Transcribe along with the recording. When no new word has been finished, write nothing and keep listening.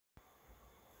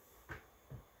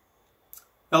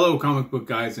Hello comic book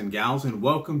guys and gals, and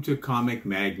welcome to Comic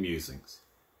Mag Musings.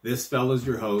 This fella's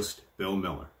your host, Bill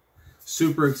Miller.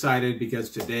 Super excited because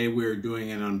today we're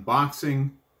doing an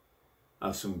unboxing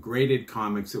of some graded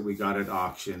comics that we got at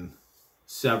auction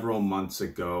several months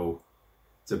ago.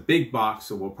 It's a big box,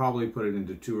 so we'll probably put it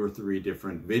into 2 or 3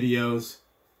 different videos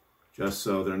just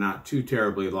so they're not too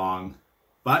terribly long.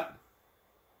 But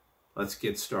let's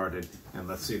get started and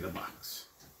let's see the box.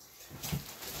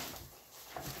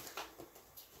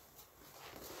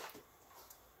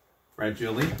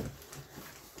 Fragile.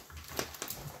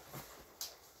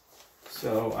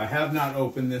 So I have not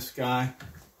opened this guy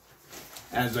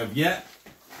as of yet.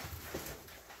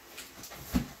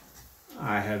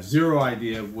 I have zero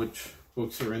idea which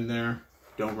books are in there.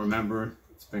 Don't remember.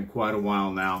 It's been quite a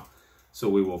while now. So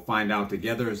we will find out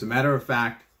together. As a matter of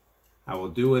fact, I will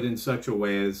do it in such a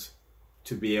way as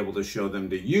to be able to show them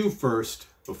to you first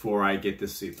before I get to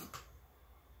see them.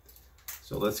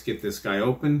 So let's get this guy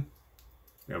open.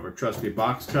 We have our trusty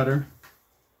box cutter,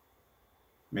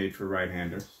 made for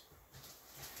right-handers.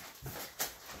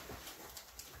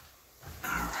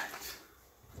 All right.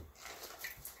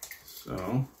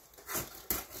 So,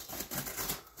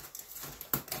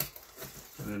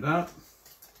 open it up.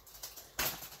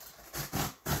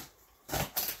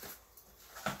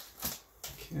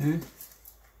 Okay.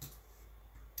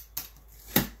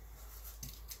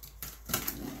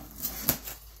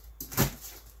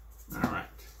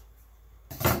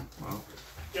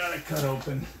 Cut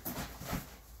open.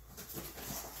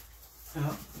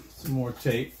 Oh, some more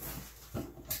tape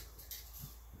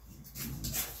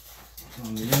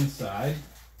on the inside.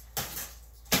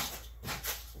 All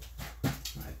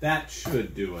right, that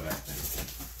should do it, I think.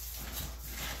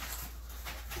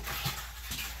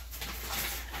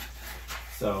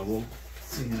 So we'll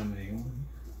see how many.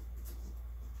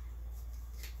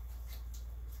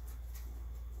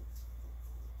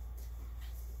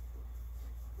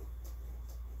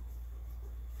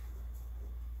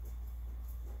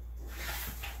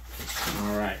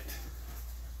 All right,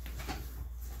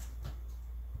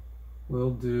 we'll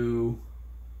do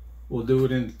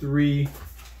it in 3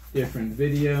 different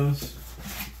videos.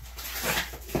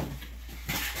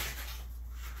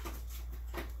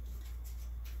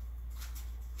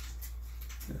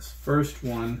 This first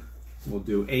one, we'll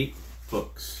do 8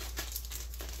 books.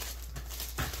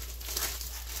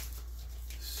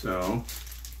 So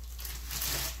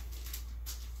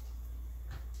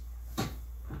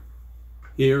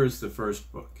here is the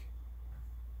first book.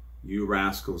 You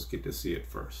rascals get to see it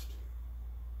first.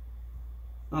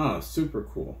 Oh, super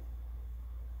cool.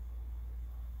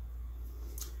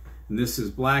 And this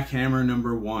is Black Hammer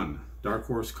 #1, Dark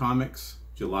Horse Comics,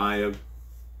 July of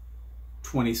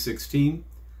 2016.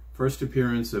 First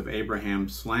appearance of Abraham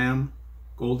Slam,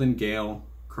 Golden Gale,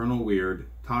 Colonel Weird,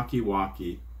 Talkie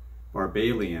Walkie,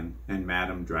 Barbalian, and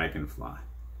Madame Dragonfly.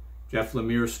 Jeff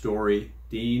Lemire story,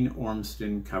 Dean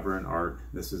Ormston cover and art.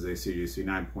 This is a CGC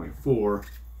 9.4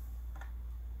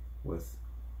 with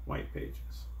white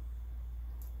pages.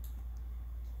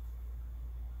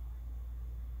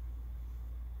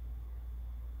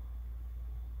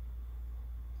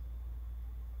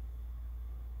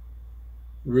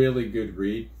 Really good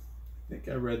read. I think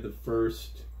I read the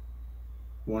first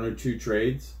 1 or 2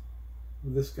 trades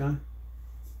with this guy.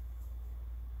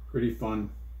 Pretty fun,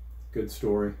 good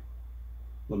story.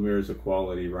 Lemire is a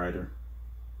quality writer.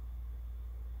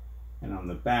 And on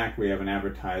the back we have an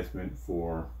advertisement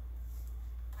for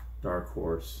Dark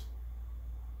Horse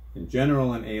in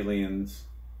general and Aliens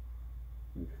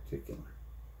in particular.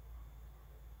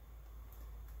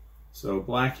 So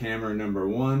Black Hammer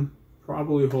 #1,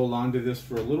 probably hold on to this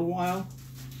for a little while,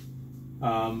 but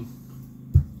I'll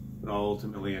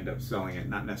ultimately end up selling it.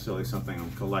 Not necessarily something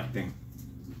I'm collecting.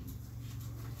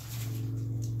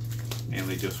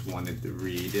 Mainly just wanted to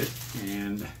read it,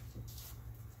 and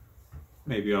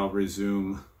maybe I'll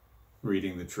resume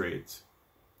reading the trades.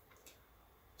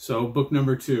 So book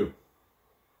 #2.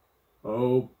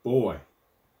 Oh boy.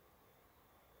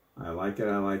 I like it,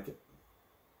 I like it.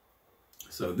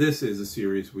 So this is a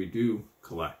series we do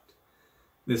collect.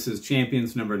 This is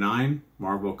Champions #9,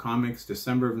 Marvel Comics,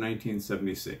 December of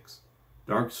 1976.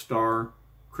 Dark Star,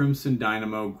 Crimson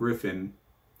Dynamo, Griffin,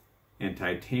 and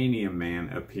Titanium Man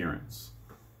appearance.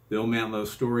 Bill Mantlo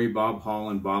story, Bob Hall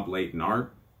and Bob Layton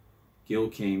art, Gil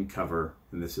Kane cover,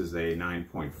 and this is a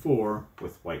 9.4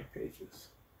 with white pages.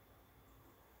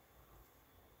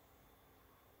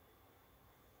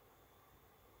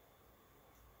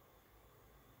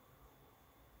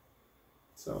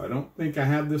 So I don't think I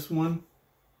have this one.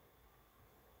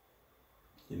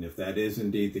 And if that is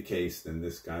indeed the case, then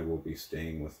this guy will be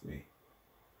staying with me.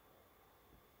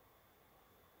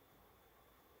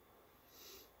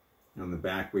 On the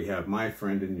back, we have my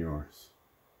friend and yours.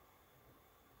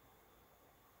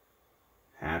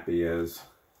 Happy as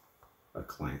a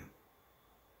clam.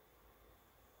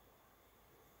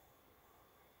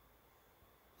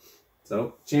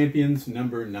 So, Champions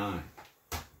number 9.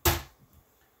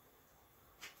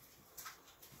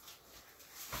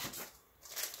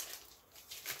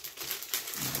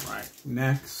 All right,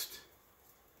 next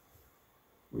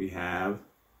we have,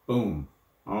 boom.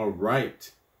 All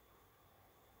right,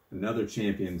 another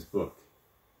Champions book.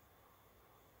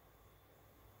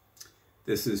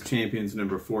 This is Champions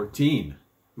number 14,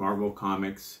 Marvel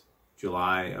Comics,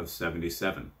 July of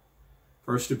 '77.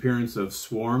 First appearance of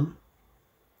Swarm,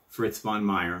 Fritz von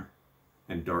Meyer,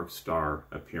 and Dark Star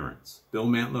appearance. Bill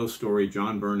Mantlo story,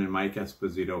 John Byrne and Mike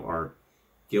Esposito art,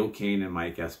 Gil Kane and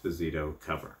Mike Esposito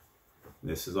cover.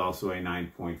 This is also a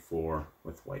 9.4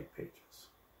 with white pages.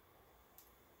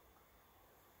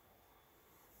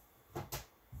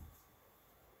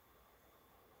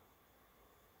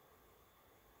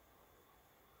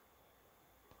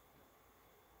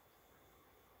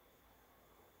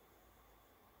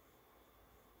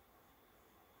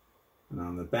 And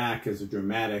on the back is a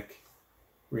dramatic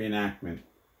reenactment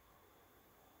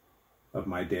of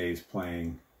my days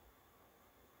playing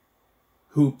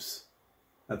hoops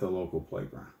at the local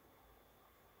playground.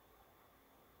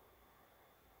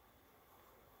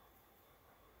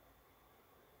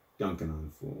 Dunking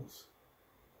on fools.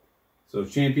 So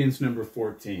Champions number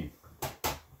 14. All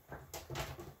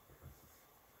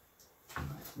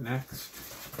right, next.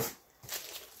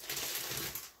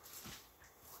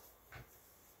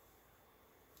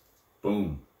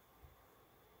 Boom.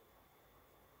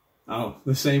 Oh,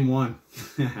 the same one.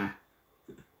 All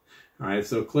right,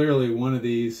 so clearly one of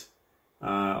these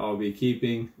I'll be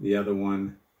keeping. The other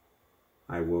one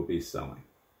I will be selling.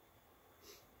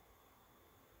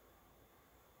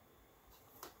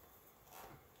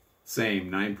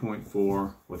 Same,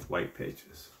 9.4 with white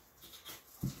pages.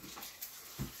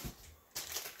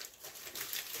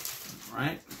 All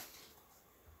right.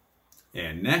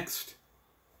 And next,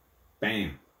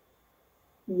 bam.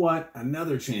 What?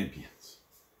 Another Champions.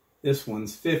 This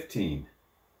one's 15.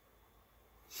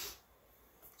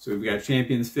 So we've got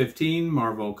Champions 15,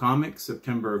 Marvel Comics,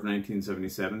 September of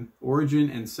 1977. Origin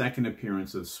and second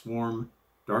appearance of Swarm,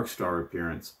 Dark Star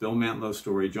appearance, Bill Mantlo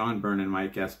story, John Byrne and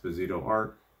Mike Esposito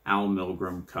art, Al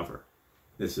Milgrom cover.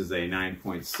 This is a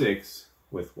 9.6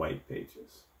 with white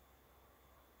pages.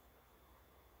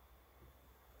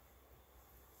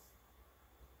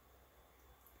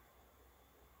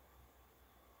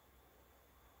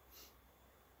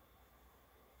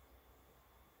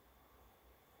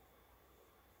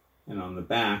 And on the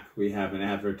back, we have an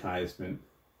advertisement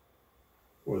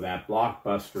for that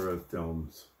blockbuster of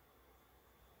films,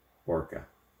 Orca.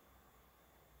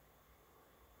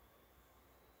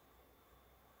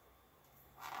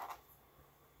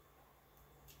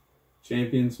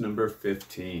 Champions number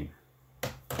 15.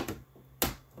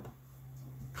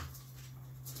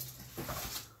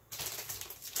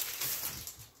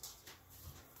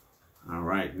 All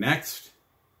right, next.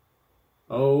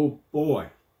 Oh boy.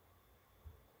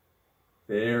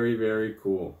 Very, very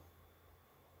cool.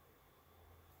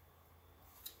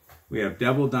 We have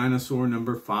Devil Dinosaur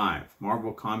number 5,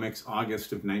 Marvel Comics,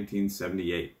 August of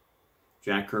 1978.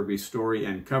 Jack Kirby story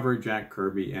and cover, Jack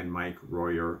Kirby and Mike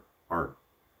Royer art.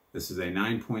 This is a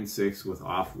 9.6 with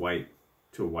off-white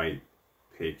to white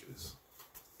pages.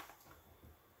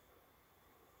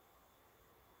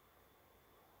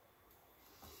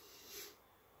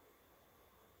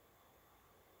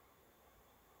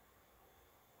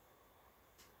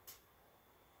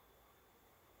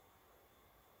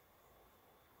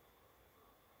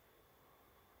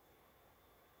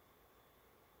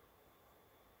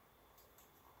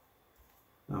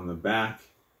 On the back,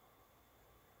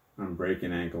 I'm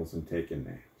breaking ankles and taking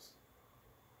names.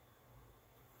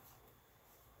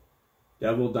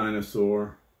 Devil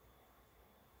Dinosaur,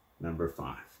 number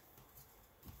 5.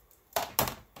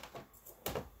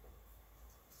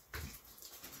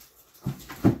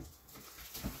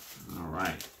 All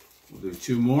right, we'll do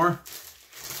 2 more.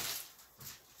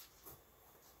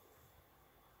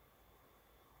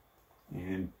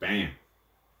 And bam.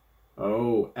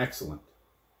 Oh, excellent.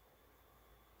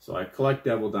 So I collect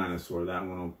Devil Dinosaur. That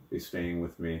one will be staying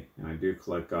with me. And I do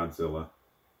collect Godzilla.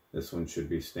 This one should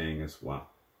be staying as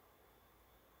well.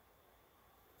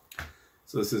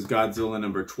 So this is Godzilla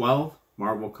number 12,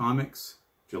 Marvel Comics,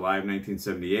 July of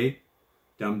 1978.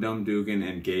 Dum Dum Dugan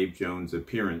and Gabe Jones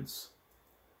appearance.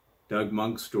 Doug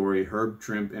Monk story, Herb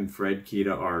Trimp and Fred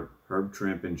Kita art, Herb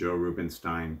Trimp and Joe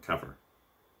Rubenstein cover.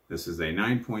 This is a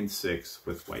 9.6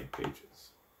 with white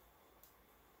pages.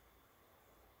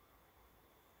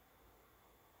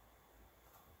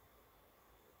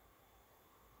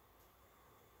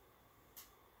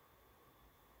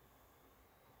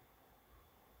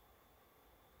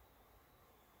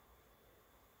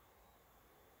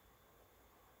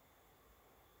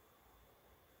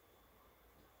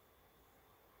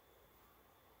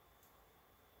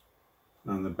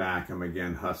 On the back, I'm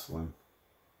again hustling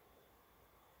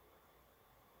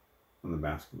on the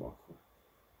basketball court.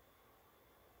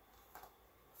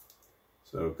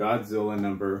 So Godzilla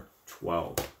number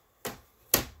 12.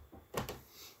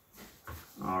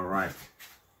 All right.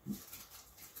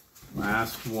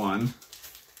 Last one.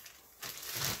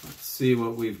 Let's see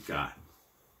what we've got.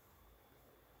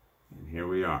 And here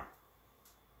we are.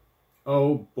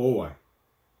 Oh boy.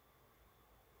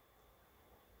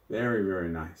 Very, very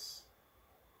nice.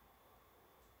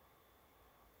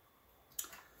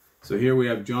 So here we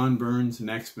have John Byrne's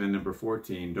X-Men number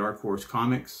 14, Dark Horse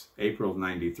Comics, April of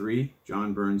 '93.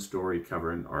 John Byrne's story,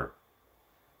 cover, and art.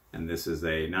 And this is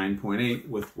a 9.8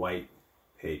 with white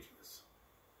pages.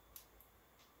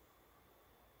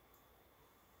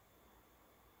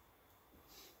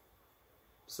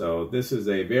 So this is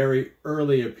a very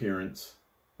early appearance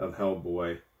of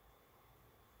Hellboy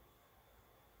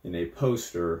in a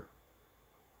poster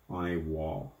on a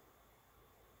wall.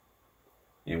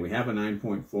 And we have a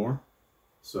 9.4,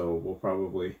 so we'll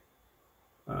probably,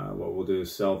 what we'll do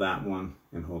is sell that one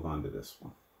and hold on to this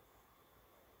one.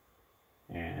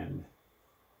 And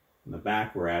in the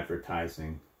back, we're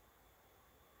advertising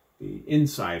the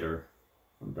Insider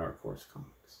from Dark Horse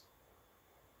Comics.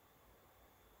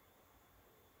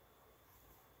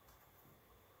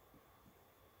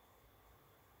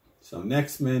 So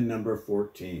X-Men number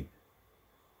 14.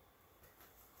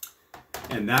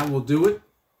 And that will do it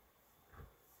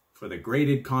for the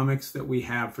graded comics that we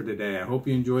have for today. I hope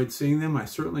you enjoyed seeing them. I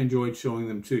certainly enjoyed showing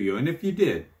them to you. And if you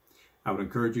did, I would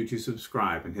encourage you to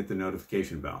subscribe and hit the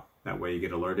notification bell. That way you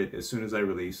get alerted as soon as I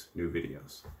release new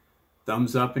videos.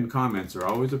 Thumbs up and comments are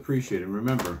always appreciated. And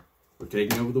remember, we're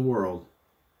taking over the world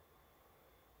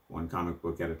one comic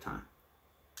book at a time.